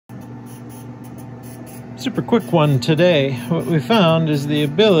Super quick one today. What we found is the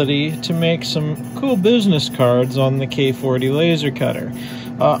ability to make some cool business cards on the K40 laser cutter.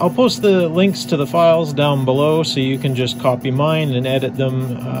 I'll post the links to the files down below so you can just copy mine and edit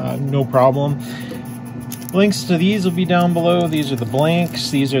them, no problem. Links to these will be down below. These are the blanks.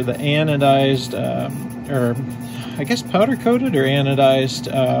 These are the anodized, or I guess powder coated or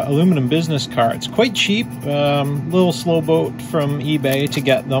anodized aluminum business cards. Quite cheap, little slow boat from eBay to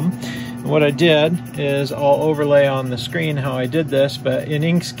get them. What I did is I'll overlay on the screen how I did this, but in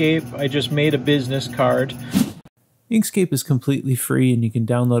Inkscape I just made a business card. Inkscape is completely free and you can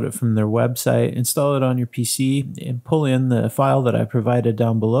download it from their website, install it on your PC, and pull in the file that I provided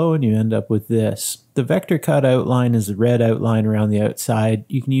down below, and you end up with this. The vector cut outline is the red outline around the outside.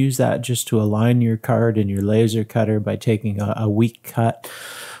 You can use that just to align your card in your laser cutter by taking a weak cut.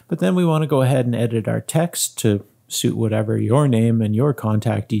 But then we want to go ahead and edit our text to suit whatever your name and your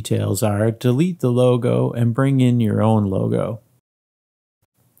contact details are. Delete the logo and bring in your own logo.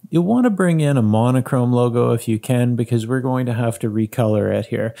 You'll want to bring in a monochrome logo if you can, because we're going to have to recolor it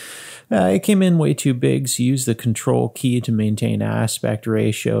here. It came in way too big, so use the control key to maintain aspect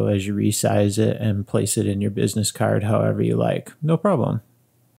ratio as you resize it and place it in your business card however you like. No problem.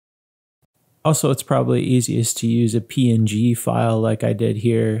 Also, it's probably easiest to use a PNG file like I did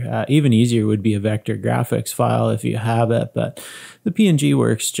here. Even easier would be a vector graphics file if you have it, but the PNG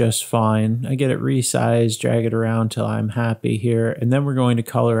works just fine. I get it resized, drag it around till I'm happy here, and then we're going to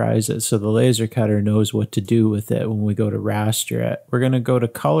colorize it so the laser cutter knows what to do with it when we go to raster it. We're going to go to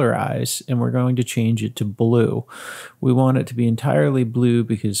colorize, and we're going to change it to blue. We want it to be entirely blue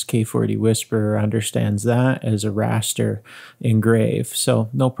because K40 Whisperer understands that as a raster engrave,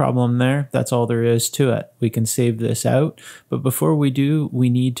 so no problem there. That's all there is to it. We can save this out, but before we do, we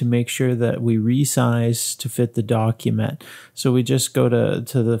need to make sure that we resize to fit the document. So we just go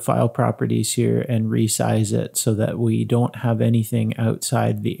to the file properties here and resize it so that we don't have anything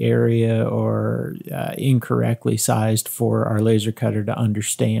outside the area or incorrectly sized for our laser cutter to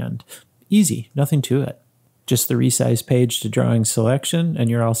understand. Easy, nothing to it. Just the resize page to drawing selection and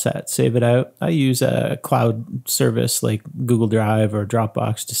you're all set. Save it out. I use a cloud service like Google Drive or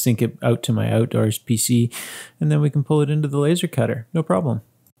Dropbox to sync it out to my outdoors PC, and then we can pull it into the laser cutter. No problem.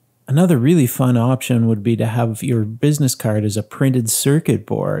 Another really fun option would be to have your business card as a printed circuit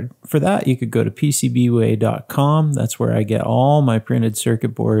board. For that, you could go to PCBWay.com. That's where I get all my printed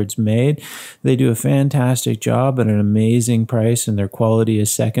circuit boards made. They do a fantastic job at an amazing price, and their quality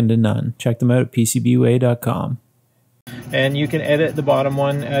is second to none. Check them out at PCBWay.com. And you can edit the bottom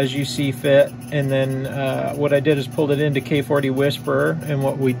one as you see fit. And then what I did is pulled it into K40 Whisperer, and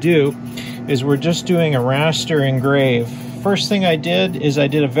what we do is we're just doing a raster engrave. First thing I did is I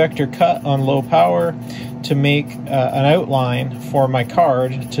did a vector cut on low power to make an outline for my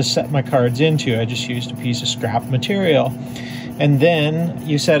card to set my cards into. I just used a piece of scrap material. And then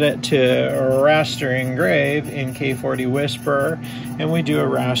you set it to raster engrave in K40 Whisperer, and we do a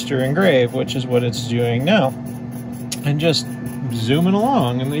raster engrave, which is what it's doing now. And just zooming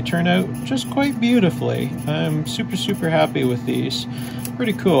along, and they turn out just quite beautifully. I'm super happy with these.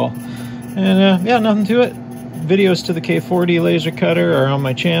 Pretty cool. And yeah, nothing to it. Videos to the K40 laser cutter are on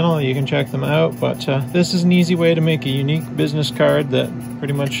my channel. You can check them out, but this is an easy way to make a unique business card that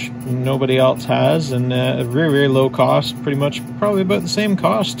pretty much nobody else has, and very low cost, probably about the same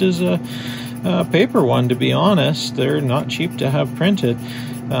cost as a paper one, to be honest. They're not cheap to have printed.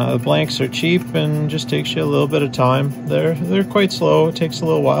 The blanks are cheap and just takes you a little bit of time. They're quite slow. It takes a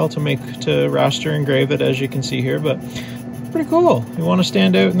little while to raster engrave it, as you can see here, but pretty cool. You want to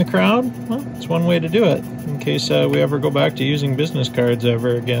stand out in the crowd? Well, it's one way to do it, in case we ever go back to using business cards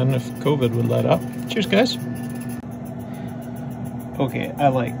ever again, if COVID would let up. Cheers, guys. Okay, I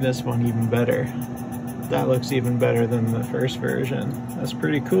like this one even better. That looks even better than the first version. That's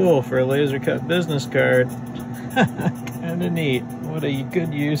pretty cool for a laser cut business card. Kinda neat. What a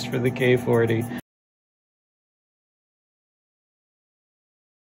good use for the K40.